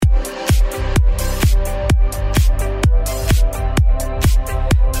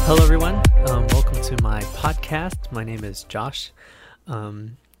Hello, everyone. Welcome to my podcast. My name is Josh.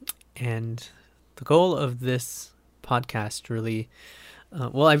 And the goal of this podcast really,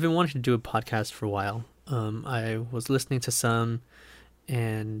 I've been wanting to do a podcast for a while. I was listening to some,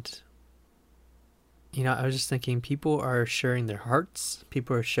 and, I was just thinking people are sharing their hearts.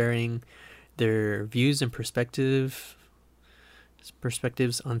 People are sharing their views and perspectives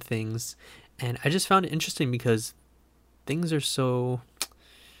on things. And I just found it interesting because things are so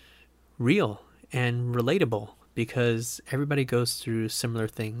real and relatable because everybody goes through similar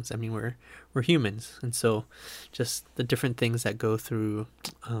things. I mean, we're humans, and so just the different things that go through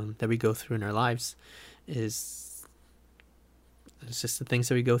that we go through in our lives it's just the things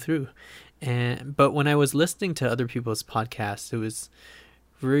that we go through. But when I was listening to other people's podcasts, it was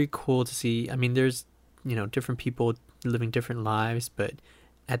very cool to see. I mean, there's different people living different lives, but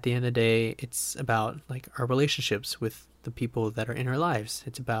at the end of the day, it's about like our relationships with the people that are in our lives.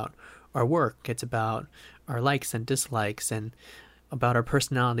 It's about our work. It's about our likes and dislikes, and about our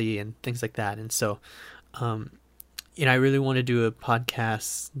personality and things like that. And so, I really want to do a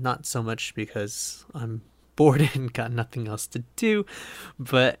podcast, not so much because I'm bored and got nothing else to do,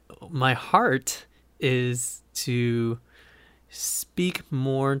 but my heart is to speak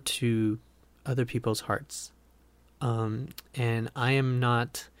more to other people's hearts. And I am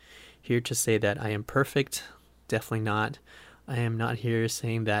not here to say that I am perfect. Definitely not. I am not here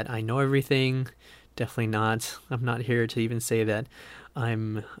saying that I know everything. Definitely not. I'm not here to even say that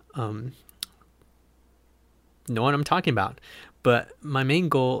I'm know what I'm talking about. But my main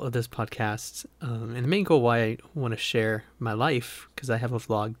goal of this podcast, and the main goal why I want to share my life, because I have a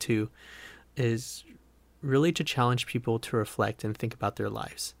vlog too, is really to challenge people to reflect and think about their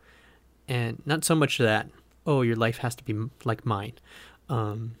lives. And not so much that, oh, your life has to be like mine.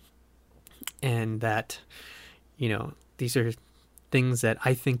 And that, these are things that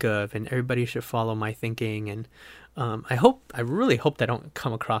I think of and everybody should follow my thinking. And I really hope that I don't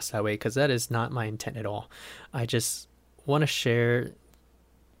come across that way, because that is not my intent at all. I just want to share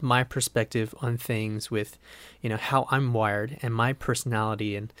my perspective on things with, how I'm wired and my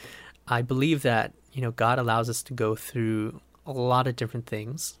personality. And I believe that, God allows us to go through a lot of different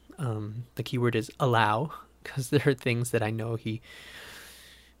things. The key word is allow, because there are things that I know He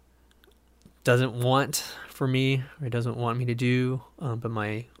doesn't want for me, or doesn't want me to do, but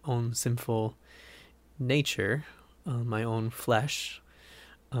my own sinful nature, my own flesh,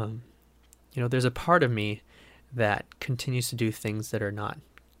 there's a part of me that continues to do things that are not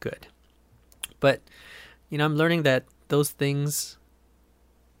good. But, I'm learning that those things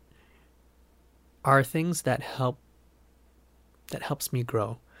are things that helps me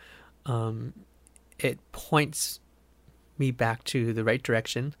grow. It points me back to the right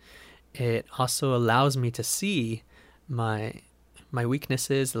direction. It also allows me to see my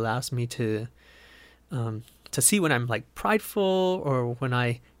weaknesses, allows me to see when I'm like prideful, or when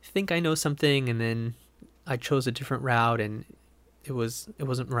I think I know something and then I chose a different route and it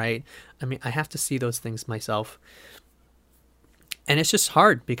wasn't right. I mean, I have to see those things myself. And it's just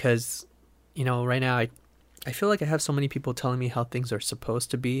hard because, right now I feel like I have so many people telling me how things are supposed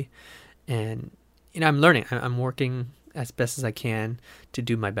to be. And, I'm learning. I'm working as best as I can to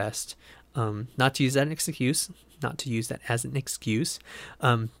do my best. Not to use that as an excuse.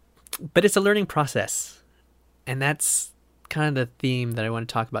 But it's a learning process. And that's kind of the theme that I want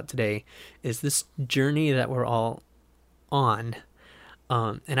to talk about today, is this journey that we're all on.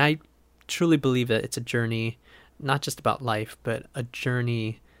 And I truly believe that it's a journey, not just about life, but a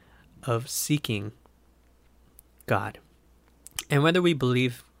journey of seeking God. And whether we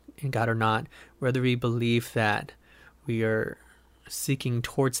believe in God or not, whether we believe that we are seeking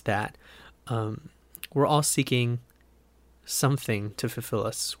towards that, we're all seeking something to fulfill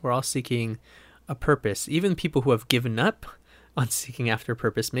us. We're all seeking a purpose. Even people who have given up on seeking after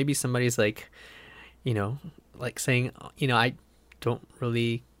purpose, maybe somebody's like, like saying, I don't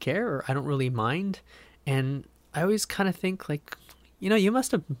really care, or I don't really mind. And I always kind of think like, you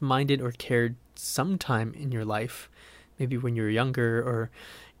must have minded or cared sometime in your life, maybe when you were younger, or,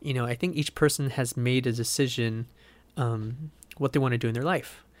 I think each person has made a decision, what they want to do in their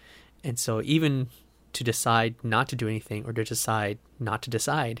life. And so even to decide not to do anything, or to decide not to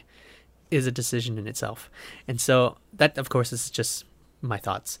decide, is a decision in itself. And so that, of course, is just my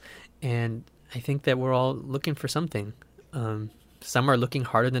thoughts. And I think that we're all looking for something. Some are looking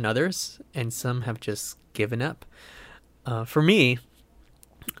harder than others, and some have just given up. For me,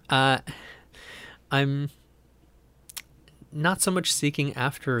 I'm not so much seeking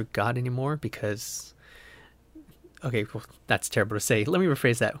after God anymore, because, okay, well, that's terrible to say. Let me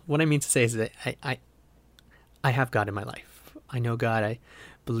rephrase that. What I mean to say is that I have God in my life. I know God. I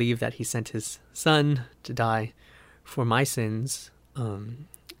believe that he sent his son to die for my sins, and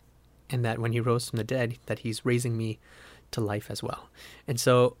that when he rose from the dead, that he's raising me to life as well. And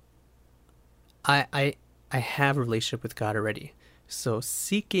so I have a relationship with God already. So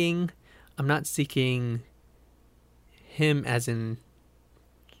I'm not seeking him as in,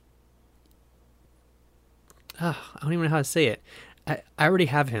 I don't even know how to say it. I already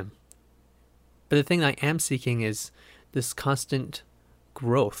have him. But the thing I am seeking is this constant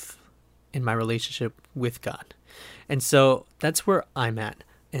growth in my relationship with God. And so that's where I'm at.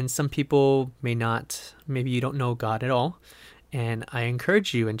 And some people maybe you don't know God at all. And I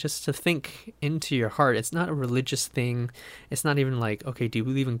encourage you and just to think into your heart. It's not a religious thing. It's not even like, okay, do you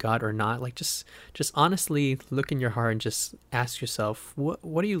believe in God or not? Like just honestly look in your heart and just ask yourself,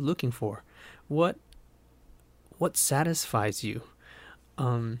 what are you looking for? What satisfies you?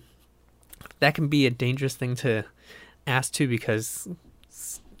 That can be a dangerous thing to ask too, because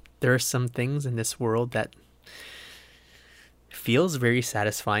there are some things in this world that feels very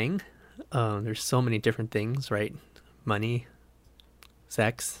satisfying. There's so many different things, right? Money,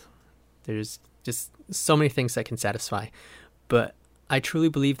 sex, there's just so many things that can satisfy. But I truly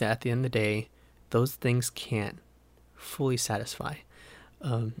believe that at the end of the day, those things can't fully satisfy.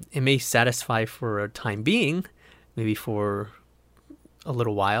 It may satisfy for a time being, maybe for a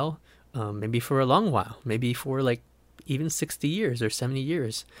little while, maybe for a long while, maybe for like even 60 years or 70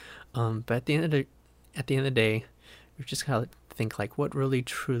 years. But at the end of the day, you just gotta think like, what really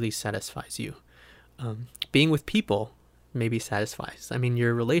truly satisfies you? Being with people maybe satisfies. I mean,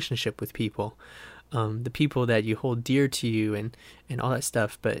 your relationship with people, the people that you hold dear to you and all that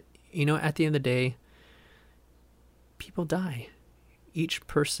stuff. But, at the end of the day, people die. Each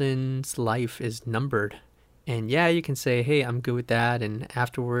person's life is numbered. And yeah, you can say, hey, I'm good with that. And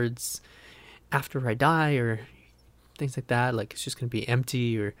afterwards, after I die or things like that, like it's just going to be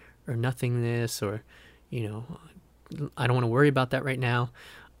empty or nothingness or, I don't want to worry about that right now.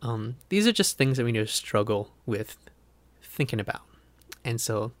 These are just things that we need to struggle with thinking about. And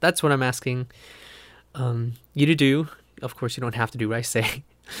so that's what I'm asking you to do. Of course, you don't have to do what I say,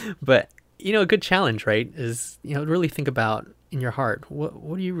 but a good challenge, right, is, really think about in your heart, what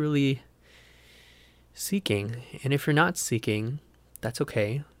are you really seeking? And if you're not seeking, that's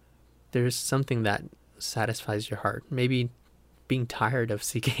okay. There's something that satisfies your heart. Maybe being tired of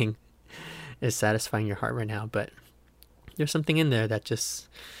seeking is satisfying your heart right now, but there's something in there that just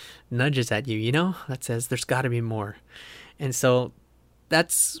nudges at you, that says there's got to be more. And so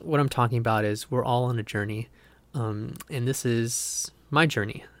that's what I'm talking about, is we're all on a journey. And this is my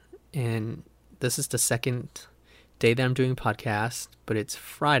journey. And this is the second day that I'm doing podcast, but it's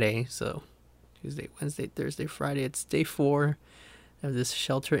Friday. So Tuesday, Wednesday, Thursday, Friday. It's day 4 of this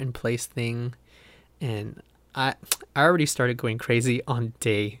shelter in place thing. And I already started going crazy on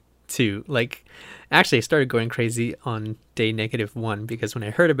day 2. Like, actually, I started going crazy on day -1, because when I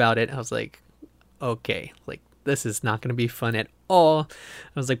heard about it, I was like, okay, like, this is not going to be fun at all.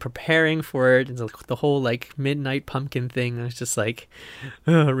 I was like preparing for it. It's like the whole like midnight pumpkin thing. I was just like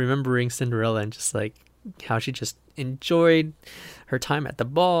remembering Cinderella and just like how she just enjoyed her time at the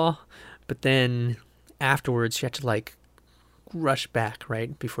ball. But then afterwards she had to like rush back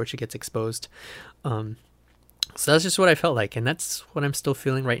right before she gets exposed. So that's just what I felt like. And that's what I'm still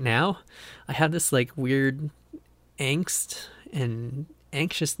feeling right now. I have this like weird angst and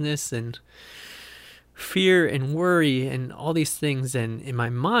anxiousness and fear and worry and all these things, and in my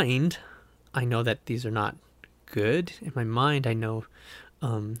mind I know that these are not good. In my mind I know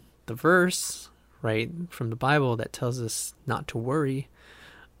the verse right from the Bible that tells us not to worry,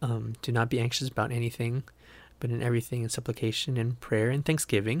 do not be anxious about anything, but in everything in supplication and prayer and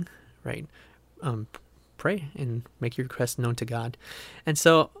thanksgiving, right, pray and make your requests known to God. And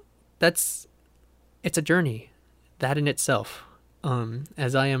so it's a journey, that in itself.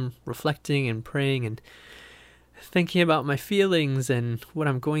 As I am reflecting and praying and thinking about my feelings and what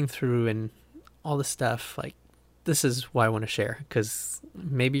I'm going through and all this stuff, like, this is why I want to share, because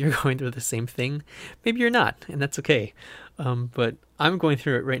maybe you're going through the same thing, maybe you're not, and that's okay. But I'm going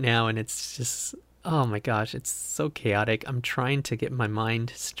through it right now, and it's just, oh my gosh, it's so chaotic. I'm trying to get my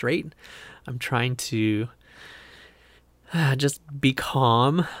mind straight. I'm trying to just be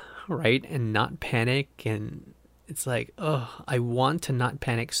calm, right, and not panic. And it's like, oh, I want to not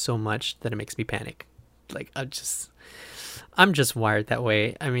panic so much that it makes me panic. Like, I'm just wired that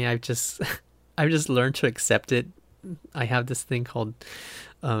way. I mean, I've just learned to accept it. I have this thing called,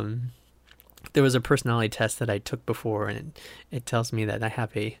 there was a personality test that I took before, and it tells me that I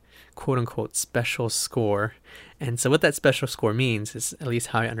have a quote unquote special score. And so what that special score means is, at least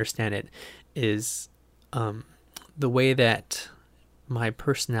how I understand it, is the way that my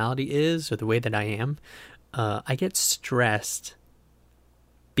personality is or the way that I am, I get stressed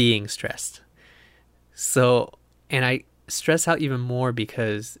being stressed. So, and I stress out even more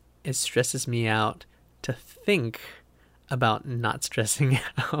because it stresses me out to think about not stressing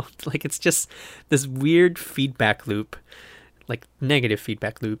out. Like, it's just this weird feedback loop, like negative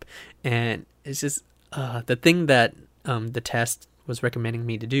feedback loop. And it's just the thing that the test was recommending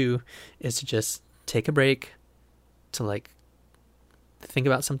me to do is to just take a break, to like think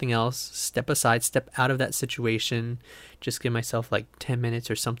about something else, step aside, step out of that situation, just give myself like 10 minutes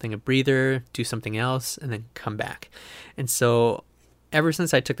or something, a breather, do something else, and then come back. And so ever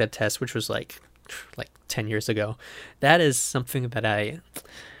since I took that test, which was like 10 years ago, that is something that I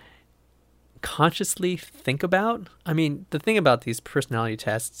consciously think about. I mean, the thing about these personality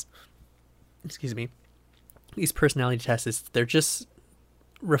tests, these personality tests is they're just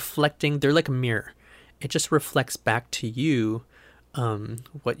reflecting, they're like a mirror. It just reflects back to you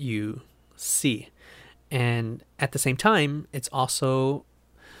what you see. And at the same time, it's also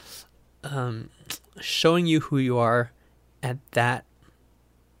showing you who you are at that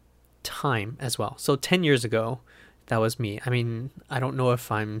time as well. So 10 years ago, that was me. I mean, I don't know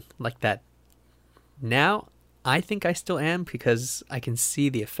if I'm like that now. I think I still am because I can see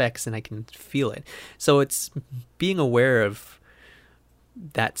the effects and I can feel it. So it's being aware of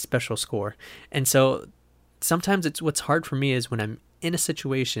that special score. And so sometimes it's what's hard for me is when I'm in a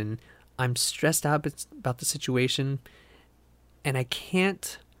situation, I'm stressed out about the situation and I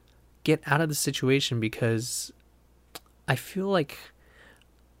can't get out of the situation because I feel like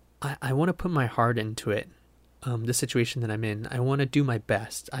I want to put my heart into it. The situation that I'm in, I want to do my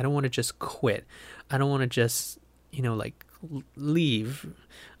best. I don't want to just quit. I don't want to just, like leave,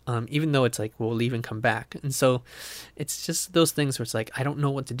 even though it's like, we'll leave and come back. And so it's just those things where it's like, I don't know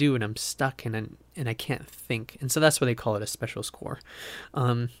what to do and I'm stuck and I can't think. And so that's why they call it a special score.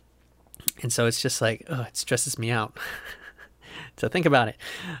 And so it's just like, it stresses me out to think about it.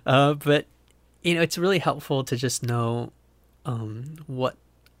 But, it's really helpful to just know what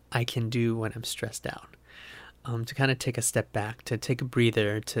I can do when I'm stressed out. To kind of take a step back, to take a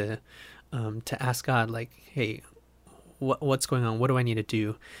breather, to ask God, like, hey, what's going on? What do I need to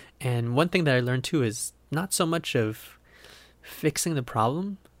do? And one thing that I learned too is not so much of fixing the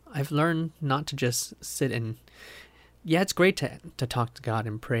problem. I've learned not to just sit and, yeah, it's great to talk to God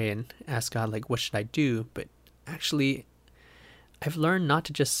and pray and ask God, like, what should I do? But actually, I've learned not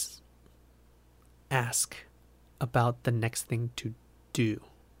to just ask about the next thing to do.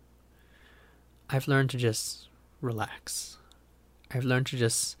 I've learned to just relax. I've learned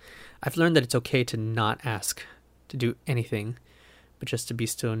that it's okay to not ask to do anything, but just to be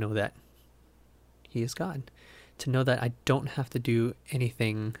still and know that He is God. To know that I don't have to do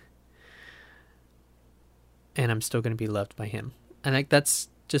anything and I'm still going to be loved by Him. And like that's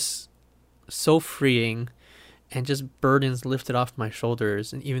just so freeing and just burdens lifted off my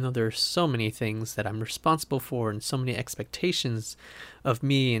shoulders. And even though there are so many things that I'm responsible for and so many expectations of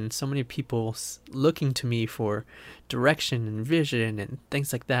me and so many people looking to me for direction and vision and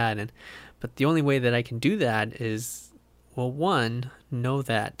things like that. But the only way that I can do that is, well, one, know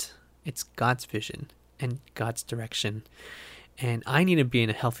that it's God's vision and God's direction. And I need to be in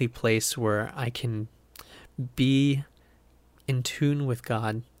a healthy place where I can be in tune with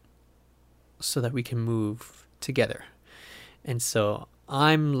God so that we can move together. And so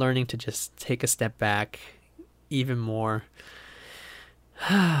I'm learning to just take a step back even more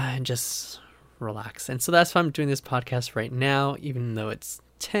and just relax. And so that's why I'm doing this podcast right now, even though it's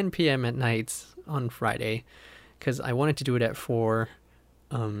 10 p.m. at night on Friday, because I wanted to do it at 4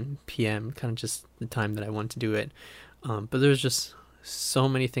 p.m., kind of just the time that I wanted to do it. But there's just so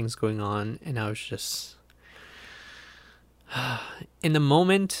many things going on, and I was just in the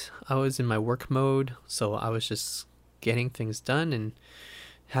moment, I was in my work mode, so I was just getting things done and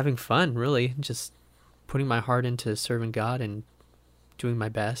having fun, really, just putting my heart into serving God and doing my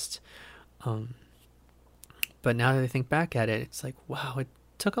best. But now that I think back at it, it's like, wow, it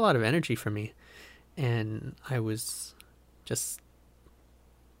took a lot of energy from me, and I was just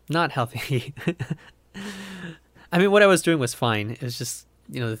not healthy. I mean, what I was doing was fine. It was just,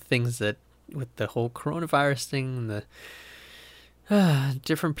 the things that with the whole coronavirus thing and the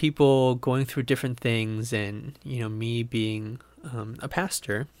different people going through different things, and me being a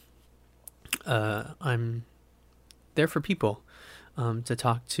pastor, I'm there for people, to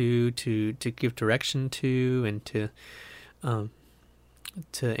talk to give direction to, and to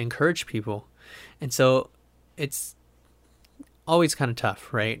encourage people. And so it's always kind of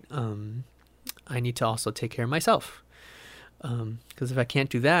tough, right? I need to also take care of myself. Because if I can't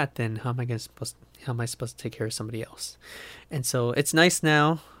do that, then how am I supposed to take care of somebody else? And so it's nice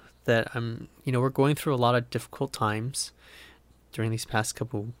now that we're going through a lot of difficult times during these past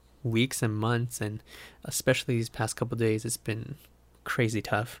couple weeks and months, and especially these past couple days. It's been crazy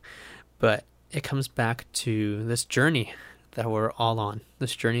tough, but it comes back to this journey that we're all on,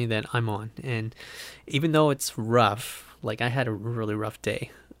 this journey that I'm on. And even though it's rough, like I had a really rough day,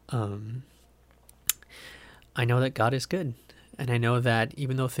 I know that God is good. And I know that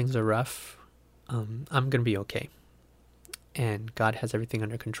even though things are rough, I'm going to be okay. And God has everything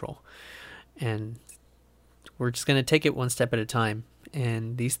under control. And we're just going to take it one step at a time.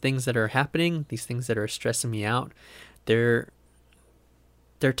 And these things that are happening, these things that are stressing me out, they're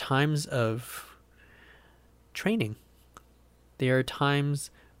times of training. They are times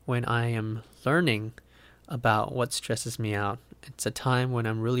when I am learning about what stresses me out. It's a time when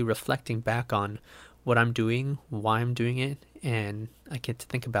I'm really reflecting back on what I'm doing, why I'm doing it, and I get to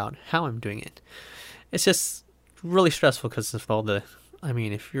think about how I'm doing it. It's just really stressful because of all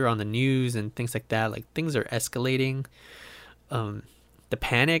if you're on the news and things like that, like things are escalating. The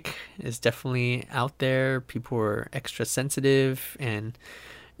panic is definitely out there. People are extra sensitive, and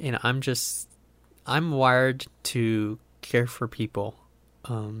I'm wired to care for people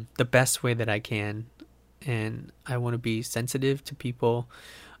the best way that I can, and I want to be sensitive to people.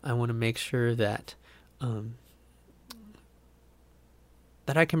 I want to make sure that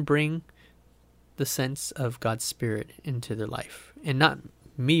that I can bring the sense of God's Spirit into their life, and not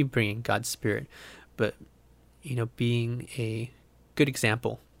me bringing God's Spirit, but being a good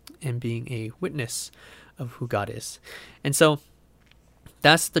example and being a witness of who God is. And so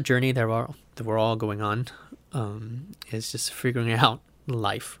that's the journey that we're all going on, is just figuring out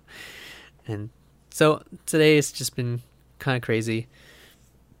life. And so today has just been kind of crazy,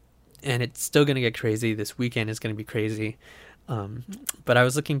 and it's still going to get crazy. This weekend is going to be crazy. But I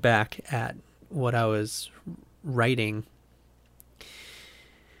was looking back at what I was writing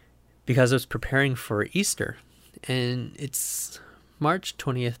because I was preparing for Easter, and it's March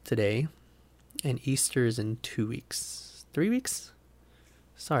 20th today, and Easter is in 2 weeks. 3 weeks?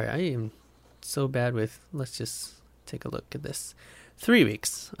 Sorry, I am so bad with, let's just take a look at this. 3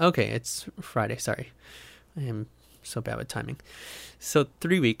 weeks. Okay, it's Friday, sorry. I am so bad with timing. So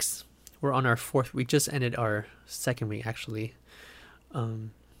 3 weeks. We're on our 4th week. Just ended our 2nd week, actually.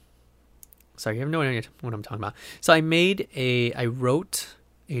 Sorry, you have no idea what I'm talking about. So I wrote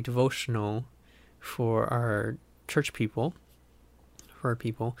a devotional for our church people, for our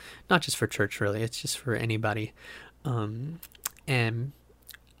people, not just for church really, it's just for anybody. And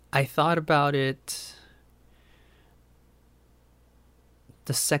I thought about it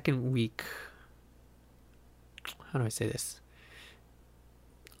the 2nd week. How do I say this?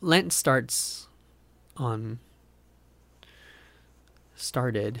 Lent started,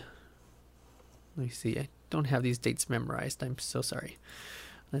 let me see, I don't have these dates memorized, I'm so sorry.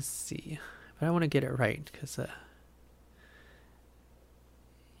 Let's see, but I want to get it right, because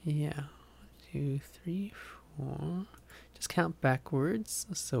yeah, 1, 2, 3, 4, just count backwards,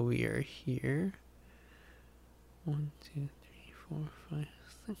 so we are here, 1, 2, 3, 4, 5,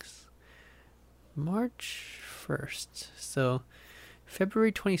 6, March 1st, so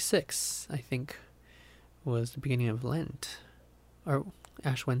February 26th, I think, was the beginning of Lent, or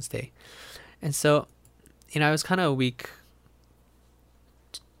Ash Wednesday. And so, I was kind of a week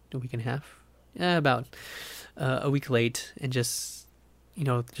and a half, about a week late, and just,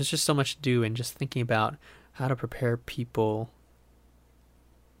 there's just so much to do, and just thinking about how to prepare people's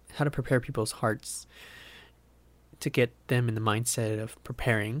hearts to get them in the mindset of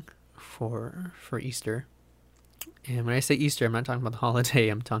preparing for Easter. And when I say Easter, I'm not talking about the holiday.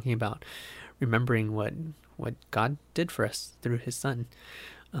 I'm talking about remembering what God did for us through his Son,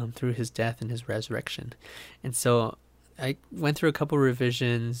 through his death and his resurrection. And so I went through a couple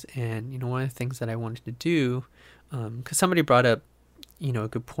revisions, and, one of the things that I wanted to do, because somebody brought up, a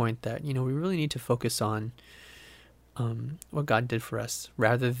good point that, we really need to focus on what God did for us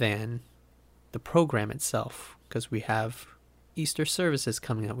rather than the program itself, because we have Easter services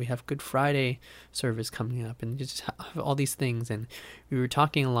coming up, we have Good Friday service coming up, and just have all these things. And we were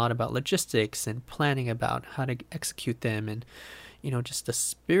talking a lot about logistics and planning about how to execute them, and just the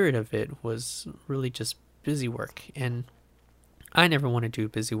spirit of it was really just busy work. And I never want to do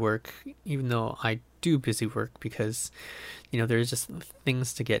busy work, even though I do busy work, because there's just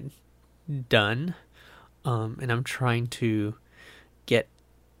things to get done, and I'm trying to get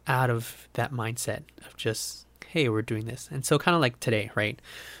out of that mindset of just, hey, we're doing this. And so kind of like today, right?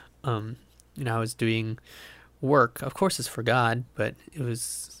 I was doing work. Of course it's for God, but it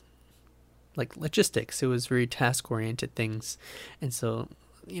was like logistics. It was very task oriented things. And so,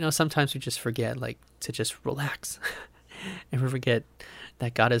 sometimes we just forget like to just relax and we forget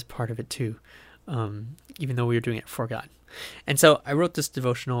that God is part of it too. Even though we were doing it for God. And so I wrote this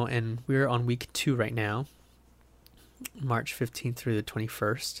devotional, and we're on week 2 right now, March 15th through the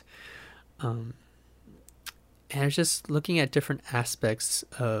 21st. And I was just looking at different aspects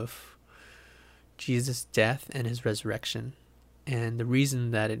of Jesus' death and his resurrection, and the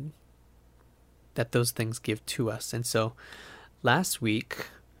reason that those things give to us. And so last week,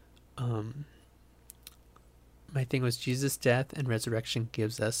 my thing was Jesus' death and resurrection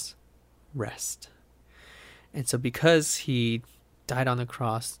gives us rest. And so because he died on the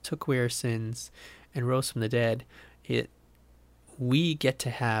cross, took away our sins, and rose from the dead, we get to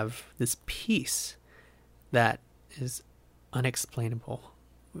have this peace that is unexplainable.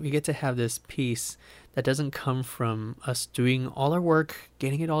 We get to have this peace that doesn't come from us doing all our work,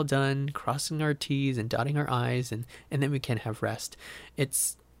 getting it all done, crossing our T's and dotting our I's, and then we can have rest.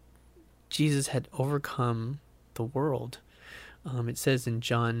 It's Jesus had overcome the world. It says in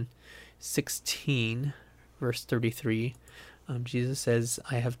John 16, verse 33, Jesus says,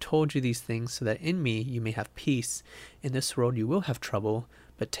 I have told you these things so that in me you may have peace. In this world you will have trouble,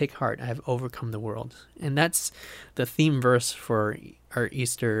 but take heart, I have overcome the world. And that's the theme verse for our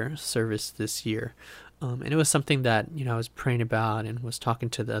Easter service this year. And it was something that, I was praying about and was talking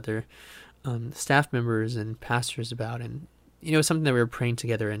to the other staff members and pastors about. And, it was something that we were praying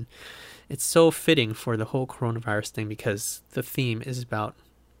together. And it's so fitting for the whole coronavirus thing because the theme is about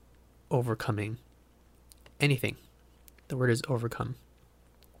overcoming anything. The word is overcome.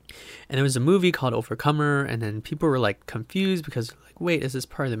 And there was a movie called Overcomer, and then people were like confused because like, wait, is this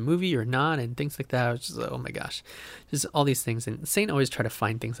part of the movie or not? And things like that. I was just like, oh my gosh, just all these things. And Satan always try to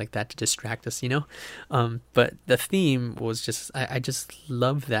find things like that to distract us, But the theme was just, I just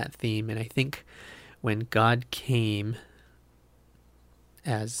love that theme. And I think when God came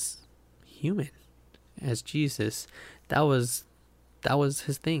as human, as Jesus, that was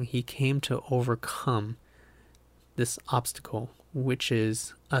his thing. He came to overcome this obstacle, which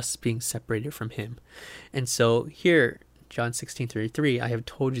is us being separated from him. And so here, John 16:33, I have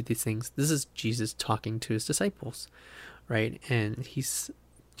told you these things. This is Jesus talking to his disciples, right? And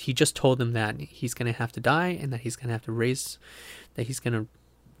he just told them that he's going to have to die and that he's going to have to that he's going to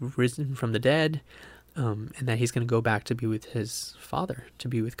risen from the dead, and that he's going to go back to be with his Father, to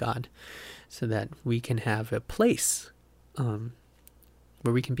be with God, so that we can have a place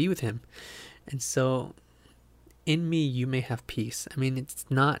where we can be with him. And so in me, you may have peace. I mean, it's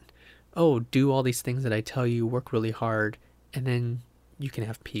not, do all these things that I tell you, work really hard, and then you can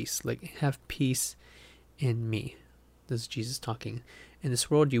have peace. Like, have peace in me. This is Jesus talking. In this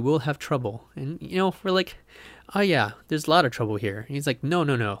world, you will have trouble. And, we're like, oh yeah, there's a lot of trouble here. And he's like,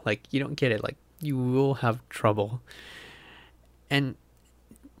 no. Like, you don't get it. Like, you will have trouble. And,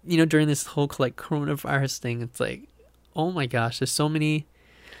 during this whole, like, coronavirus thing, it's like, oh my gosh, there's so many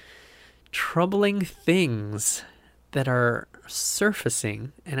troubling things that are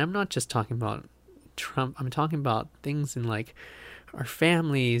surfacing. And I'm not just talking about Trump. I'm talking about things in like our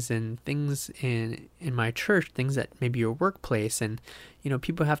families and things in my church, things that maybe your workplace, and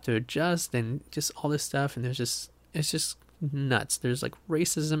people have to adjust and just all this stuff. And it's just nuts. There's like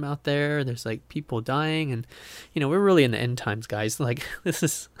racism out there. There's like people dying, and we're really in the end times, guys. Like this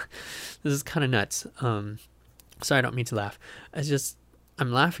is kind of nuts. Sorry, I don't mean to laugh.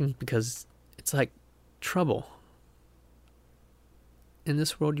 I'm laughing because it's like trouble. In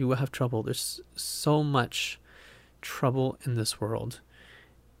this world, you will have trouble. There's so much trouble in this world.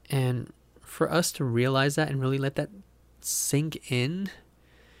 And for us to realize that and really let that sink in,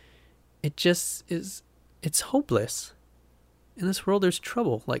 it's hopeless. In this world, there's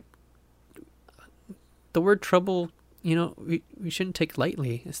trouble. Like, the word trouble, we shouldn't take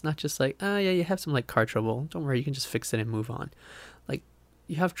lightly. It's not just like, yeah, you have some like car trouble. Don't worry, you can just fix it and move on. Like,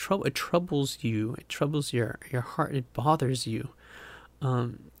 you have trouble. It troubles you. It troubles your heart. It bothers you.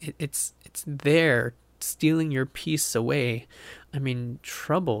 It's there stealing your peace away. I mean,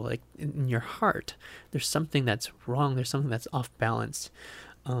 trouble, like in your heart, there's something that's wrong. There's something that's off balance.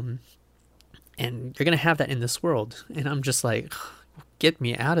 And you're going to have that in this world. And I'm just like, get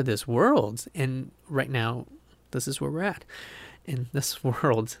me out of this world. And right now, this is where we're at in this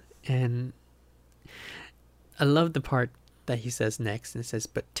world. And I love the part that he says next. And it says,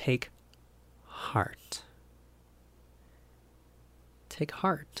 but take heart. Take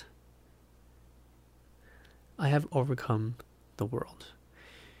heart. I have overcome the world.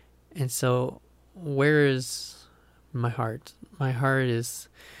 And so, where is my heart? My heart is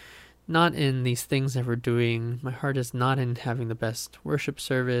not in these things that we're doing. My heart is not in having the best worship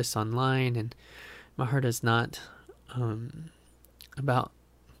service online, and my heart is not about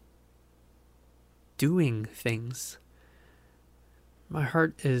doing things. My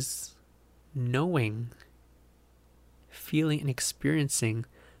heart is knowing, feeling, and experiencing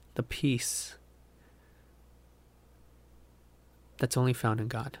the peace that's only found in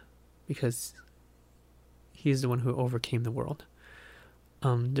God, because He's the one who overcame the world.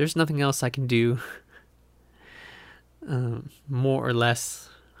 There's nothing else I can do more or less,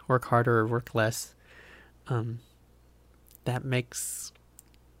 work harder or work less, that makes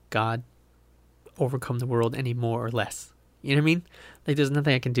God overcome the world any more or less. You know what I mean? Like, there's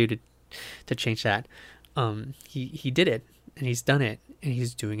nothing I can do to change that. He did it, and He's done it, and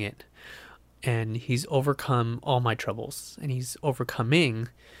He's doing it, and He's overcome all my troubles, and He's overcoming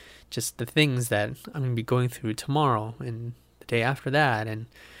just the things that I'm going to be going through tomorrow and the day after that, and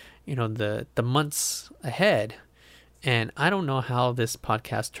the months ahead. And I don't know how this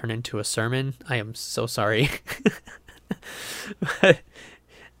podcast turned into a sermon. I am so sorry. But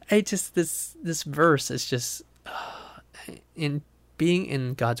this verse is just in being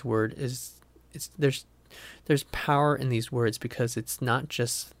in God's word there's power in these words, because it's not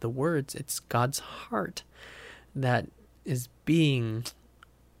just the words, it's God's heart that is being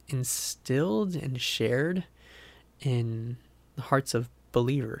instilled and shared in the hearts of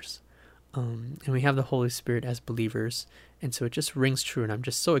believers. And we have the Holy Spirit as believers, and so it just rings true, and I'm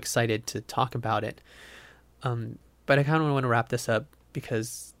just so excited to talk about it. But I kind of want to wrap this up,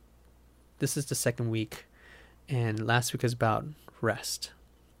 because this is the second week, and last week was about rest.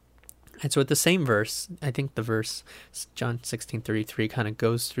 And so at the same verse, I think the verse John 16:33 kind of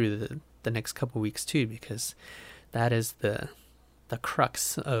goes through the next couple weeks too, because that is the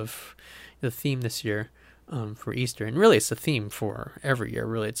crux of the theme this year for Easter. And really it's a theme for every year.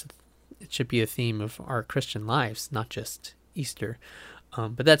 Really it should be a theme of our Christian lives, not just Easter.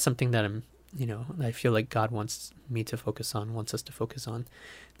 But that's something that I feel like God wants me to focus on, wants us to focus on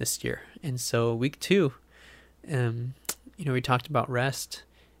this year. And so week 2, we talked about rest,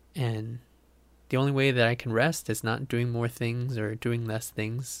 and the only way that I can rest is not doing more things or doing less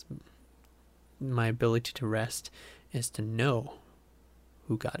things. My ability to rest is to know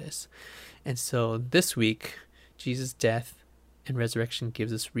who God is. And so this week, Jesus' death and resurrection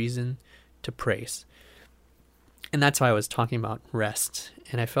gives us reason to praise. And that's why I was talking about rest.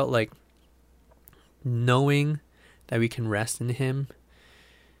 And I felt like knowing that we can rest in Him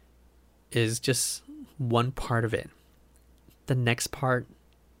is just one part of it. The next part,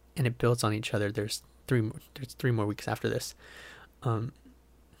 and it builds on each other. There's 3 more weeks after this.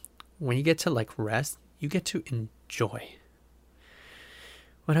 When you get to rest, you get to enjoy.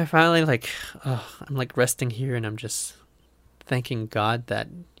 When I finally I'm resting here, and I'm just thanking God that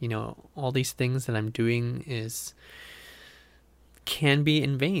all these things that I'm doing can be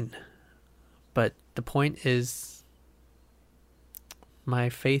in vain, but the point is my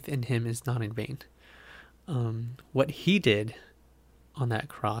faith in Him is not in vain. What He did on that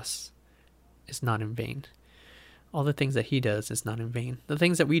cross is not in vain. All the things that He does is not in vain. The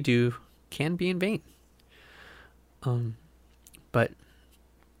things that we do can be in vain. But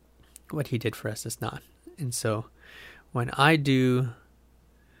what He did for us is not. And so when I do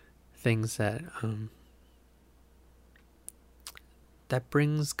things that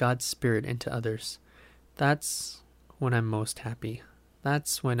brings God's Spirit into others, that's when I'm most happy.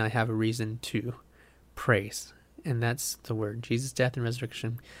 That's when I have a reason to praise. And that's the word. Jesus' death and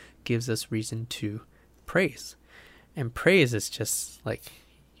resurrection gives us reason to praise. And praise is just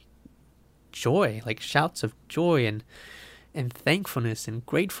joy, shouts of joy and thankfulness and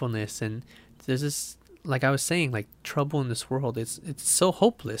gratefulness. And there's this, like I was saying, trouble in this world. It's so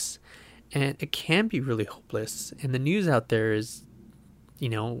hopeless, and it can be really hopeless. And the news out there is, we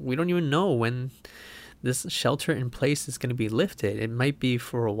don't even know when this shelter in place is going to be lifted. It might be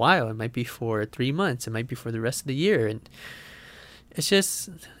for a while. It might be for 3 months. It might be for the rest of the year. And it's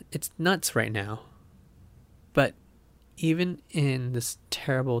nuts right now. But even in this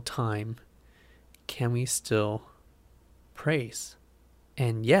terrible time, can we still praise?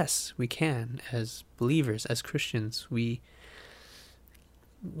 And yes, we can. As believers, as Christians, we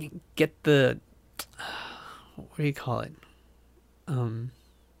get the, what do you call it?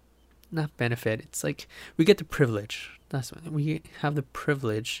 Not benefit. It's we get the privilege. That's what we have, the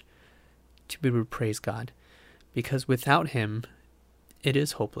privilege to be able to praise God, because without Him, it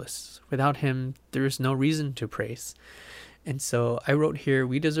is hopeless. Without Him, there is no reason to praise. And so I wrote here,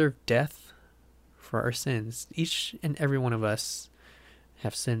 we deserve death for our sins. Each and every one of us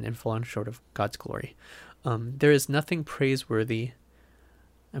have sinned and fallen short of God's glory. There is nothing praiseworthy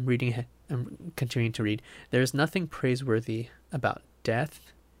I'm continuing to read. There is nothing praiseworthy about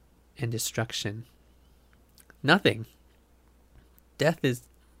death and destruction. Nothing. Death is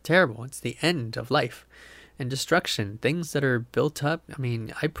terrible. It's the end of life. And destruction, things that are built up. I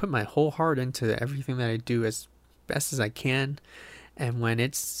mean, I put my whole heart into everything that I do as best as I can. And when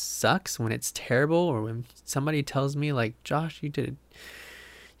it sucks, when it's terrible, or when somebody tells me like, Josh, you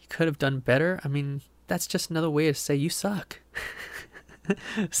could have done better. I mean, that's just another way to say you suck.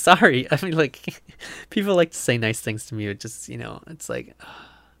 Sorry. I mean, like, people like to say nice things to me. It just, it's like,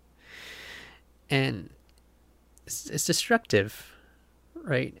 and it's destructive,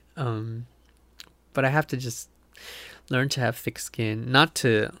 right? But I have to just learn to have thick skin, not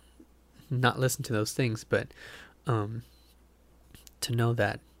to not listen to those things, but to know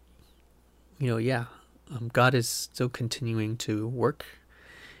that, God is still continuing to work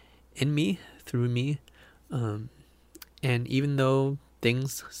in me, through me. And even though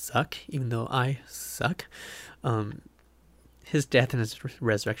things suck, even though I suck, his death and his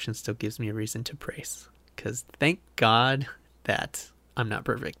resurrection still gives me a reason to praise. Because thank God that I'm not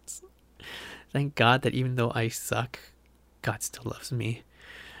perfect. Thank God that even though I suck, God still loves me.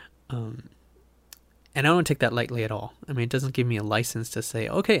 And I don't take that lightly at all. I mean, it doesn't give me a license to say,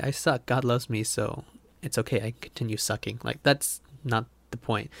 okay, I suck, God loves me, so it's okay, I continue sucking. Like, that's not the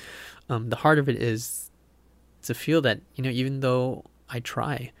point. The heart of it is to feel that, even though I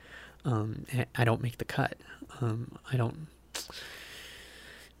try, I don't make the cut. I don't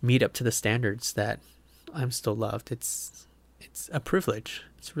meet up to the standards that I'm still loved. It's a privilege.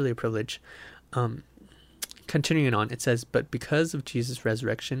 It's really a privilege. Continuing on, it says, but because of Jesus'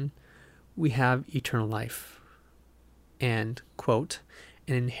 resurrection, we have eternal life and, quote,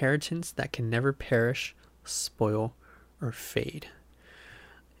 an inheritance that can never perish, spoil, or fade,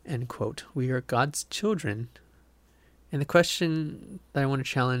 end quote. We are God's children. And the question that I want to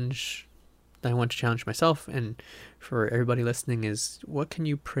challenge myself and for everybody listening is, what can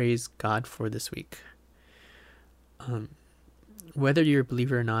you praise God for this week? Whether you're a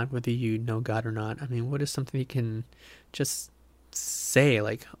believer or not, whether you know God or not, I mean, what is something you can just say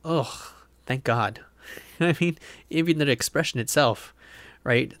like, oh, thank God. I mean, even the expression itself,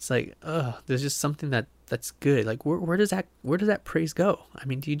 right? It's like, oh, there's just something that's good. Like, where does that praise go? I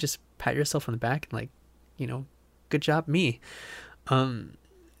mean, do you just pat yourself on the back and like, good job, me?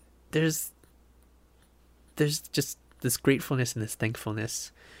 There's just this gratefulness and this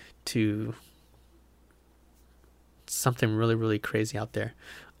thankfulness to something really, really crazy out there.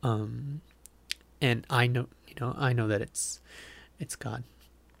 And I know that it's God.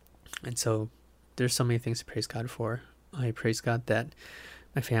 And so there's so many things to praise God for. I praise God that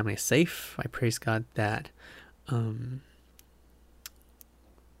my family is safe. I praise God that,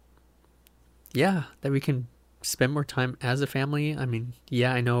 that we can spend more time as a family. I mean,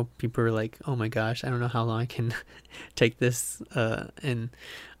 I know people are like, oh my gosh, I don't know how long I can take this. And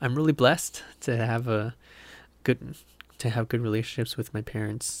I'm really blessed to have good relationships with my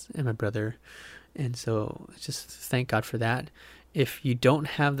parents and my brother. And so just thank God for that. If you don't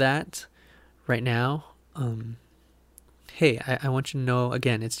have that right now, hey, I want you to know,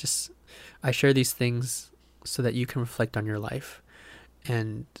 again, it's just, I share these things so that you can reflect on your life,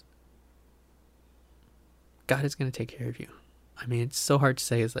 and God is going to take care of you. I mean, it's so hard to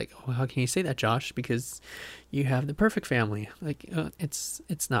say. It's like, oh, how can you say that, Josh? Because you have the perfect family. Like,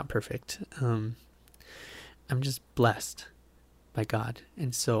 it's not perfect. I'm just blessed by God.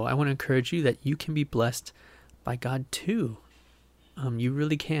 And so I want to encourage you that you can be blessed by God too. You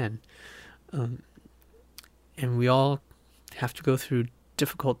really can. And we all have to go through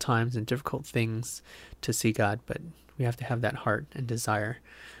difficult times and difficult things to see God, but we have to have that heart and desire.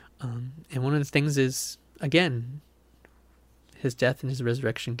 And one of the things is, again, his death and his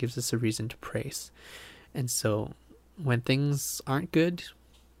resurrection gives us a reason to praise. And so when things aren't good,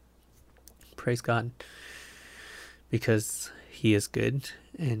 praise God, because he is good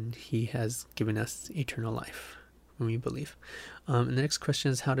and he has given us eternal life when we believe. And the next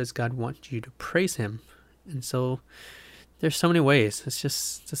question is, how does God want you to praise him? And so there's so many ways. It's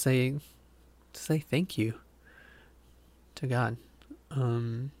just to say thank you to God.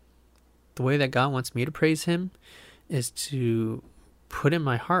 The way that God wants me to praise him is to put in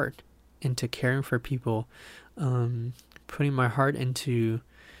my heart into caring for people, putting my heart into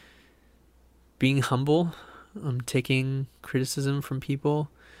being humble, taking criticism from people.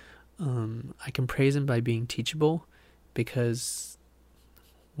 I can praise him by being teachable, because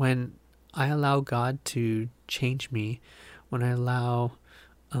when I allow God to change me, when I allow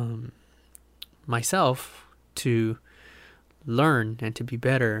myself to learn and to be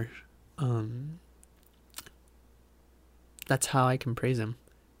better, that's how I can praise him.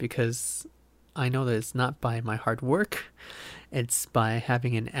 because I know that it's not by my hard work. It's by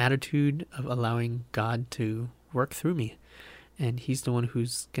having an attitude of allowing God to work through me. And he's the one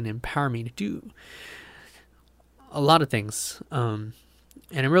who's going to empower me to do a lot of things. And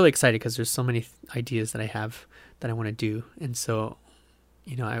I'm really excited because there's so many ideas that I have that I want to do. And so,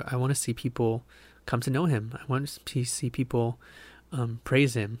 I want to see people come to know him. I want to see people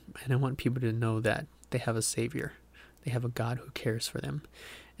praise him. And I want people to know that they have a Savior. They have a God who cares for them.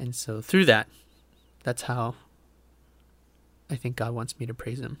 And so through that, that's how I think God wants me to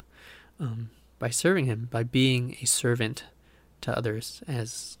praise him. By serving him, by being a servant to others,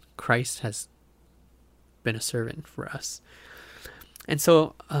 as Christ has been a servant for us. And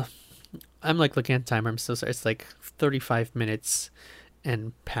so I'm like looking at time. I'm so sorry. It's like 35 minutes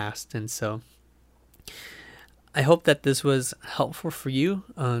and past. And so I hope that this was helpful for you.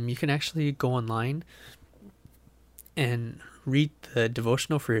 You can actually go online and read the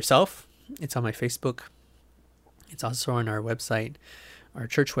devotional for yourself. It's on my Facebook. It's also on our website, our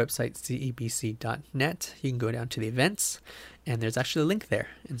church website, cebc.net. You can go down to the events, and there's actually a link there.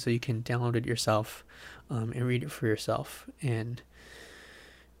 And so you can download it yourself and read it for yourself. And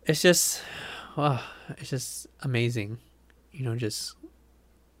it's just, it's just amazing, just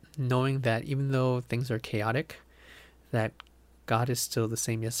knowing that even though things are chaotic, that God is still the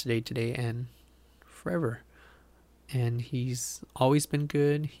same yesterday, today, and forever. And he's always been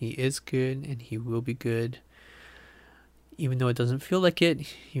good. He is good, and he will be good. Even though it doesn't feel like it,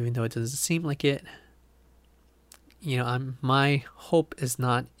 even though it doesn't seem like it. My hope is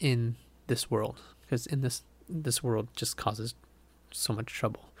not in this world, because in this world just causes so much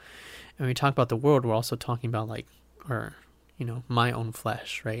trouble. And when we talk about the world, we're also talking about my own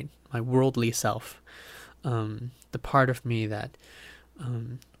flesh, right? My worldly self, the part of me that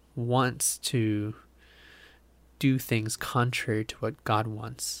wants to do things contrary to what God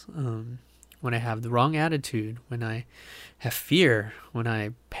wants. When I have the wrong attitude, when I have fear, when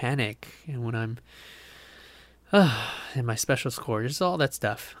I panic, and when I'm in my special score, just all that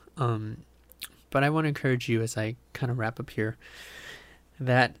stuff. But I want to encourage you as I kind of wrap up here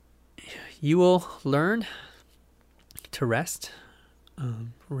that you will learn to rest,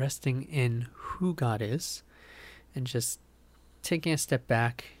 resting in who God is, and just taking a step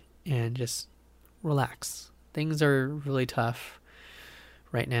back and just relax. Things are really tough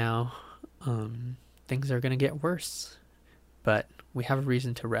right now. Things are going to get worse, but we have a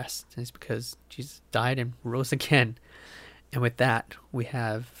reason to rest. It's because Jesus died and rose again. And with that, we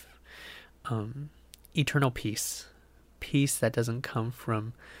have eternal peace. Peace that doesn't come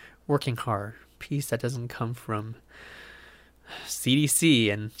from working hard. Peace that doesn't come from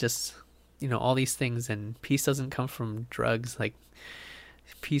CDC and just, all these things. And peace doesn't come from drugs. Like,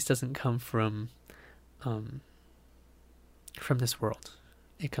 peace doesn't come from this world.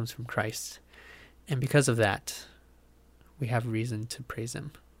 It comes from Christ. And because of that, we have reason to praise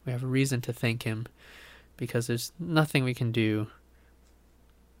him. We have a reason to thank him, because there's nothing we can do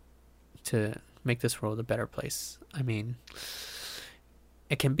to make this world a better place. I mean,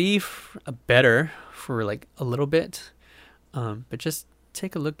 it can be better for like a little bit, but just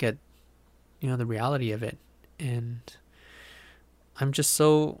take a look at, the reality of it. And I'm just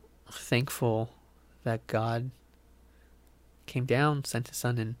so thankful that God came down, sent his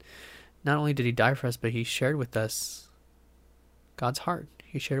son, and not only did he die for us, but he shared with us God's heart.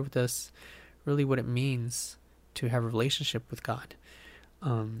 He shared with us really what it means to have a relationship with God.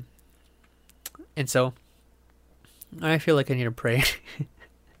 And so I feel like I need to pray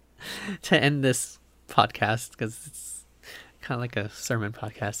to end this podcast, because it's kind of like a sermon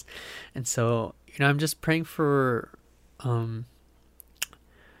podcast. And so, I'm just praying for, I'm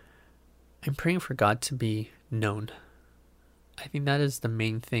praying for God to be known. I think that is the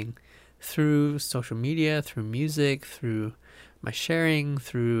main thing. Through social media, through music, through my sharing,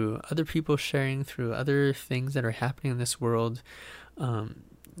 through other people sharing, through other things that are happening in this world, I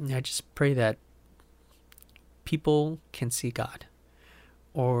just pray that people can see God,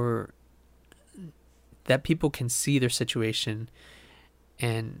 or that people can see their situation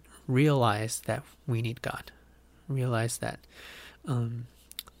and realize that we need God. Realize that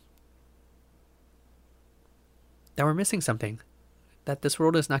that we're missing something, that this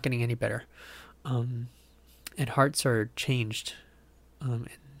world is not getting any better, and hearts are changed, and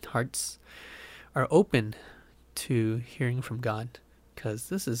hearts are open to hearing from God, because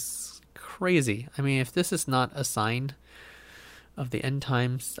this is crazy. I mean, if this is not a sign of the end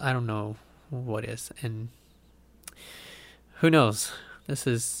times, I don't know what is. And who knows?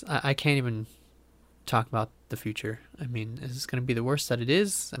 I can't even talk about the future. I mean, is this going to be the worst that it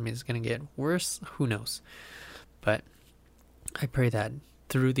is? I mean, it's going to get worse. Who knows? But I pray that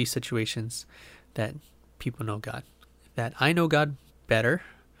through these situations that people know God, that I know God better,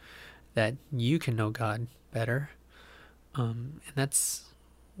 that you can know God better. And that's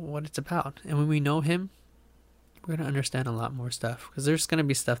what it's about. And when we know him, we're going to understand a lot more stuff, because there's going to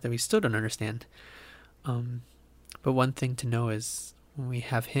be stuff that we still don't understand. But one thing to know is when we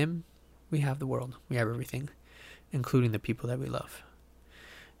have him, we have the world. We have everything, including the people that we love.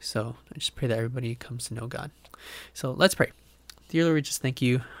 So I just pray that everybody comes to know God. So let's pray. Dear Lord, we just thank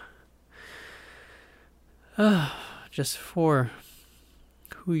you just for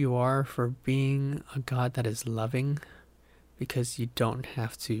who you are, for being a God that is loving, because you don't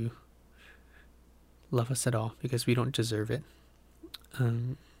have to love us at all, because we don't deserve it.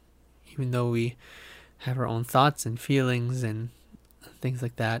 Even though we have our own thoughts and feelings and things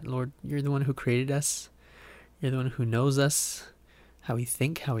like that, Lord, you're the one who created us. You're the one who knows us, how we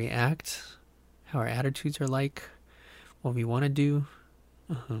think, how we act, how our attitudes are like, what we want to do.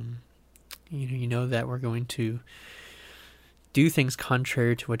 You know that we're going to do things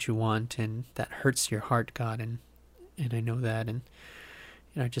contrary to what you want, and that hurts your heart, God, and I know that, and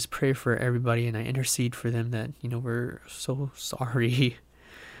I just pray for everybody, and I intercede for them, that we're so sorry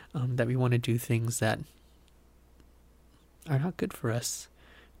that we want to do things that are not good for us,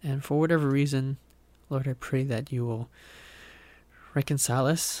 and for whatever reason, Lord, I pray that you will reconcile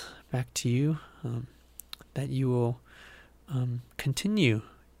us back to you, that you will continue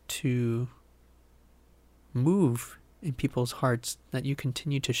to move in people's hearts, that you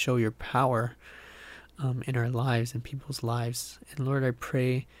continue to show your power in our lives and people's lives. And Lord, I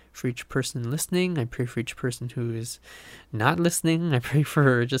pray for each person listening. I pray for each person who is not listening. I pray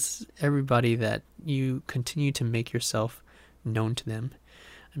for just everybody, that you continue to make yourself known to them.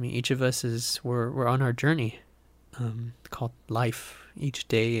 I mean, each of us we're on our journey called life. Each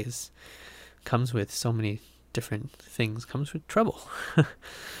day comes with so many different things, comes with trouble.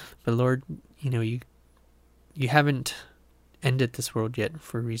 But Lord, you haven't ended this world yet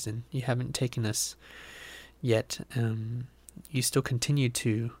for a reason. You haven't taken us yet. You still continue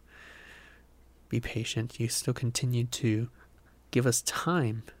to be patient. You still continue to give us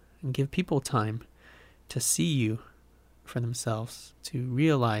time and give people time to see you for themselves, to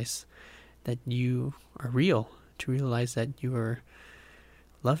realize that you are real, to realize that you are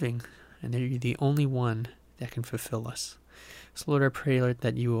loving, and that you're the only one that can fulfill us. So Lord, I pray, Lord,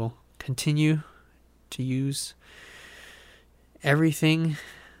 that you will continue to use everything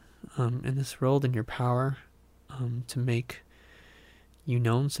in this world in your power to make you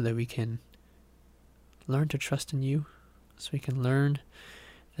known, so that we can learn to trust in you, so we can learn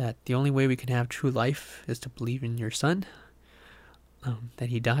that the only way we can have true life is to believe in your Son, that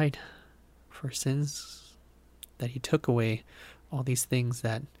he died for our sins, that he took away all these things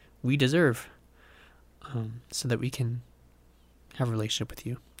that we deserve, so that we can have a relationship with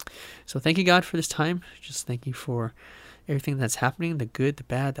you. So thank you, God, for this time. Just thank you for everything that's happening, the good, the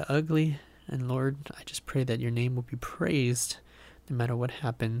bad, the ugly. And Lord, I just pray that your name will be praised no matter what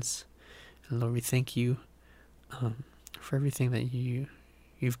happens. And Lord, we thank you for everything that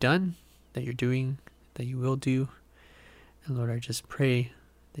you've done, that you're doing, that you will do. And Lord, I just pray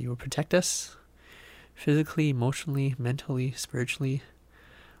that you will protect us physically, emotionally, mentally, spiritually.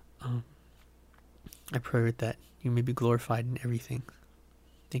 I pray that you may be glorified in everything.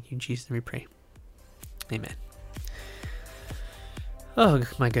 Thank you, Jesus, and we pray. Amen. Oh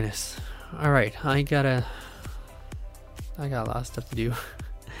my goodness. All right, I got a lot of stuff to do,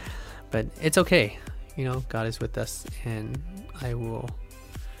 but it's okay. God is with us, and I will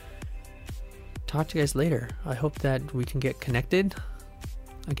talk to you guys later. I hope that we can get connected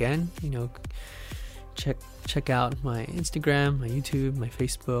again. Check out my Instagram, my YouTube, my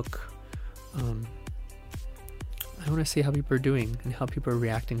Facebook. I want to see how people are doing and how people are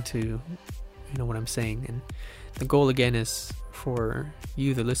reacting to what I'm saying. And the goal again is for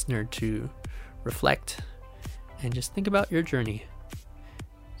you, the listener, to reflect and just think about your journey.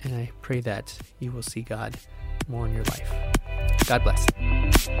 And I pray that you will see God more in your life. God bless.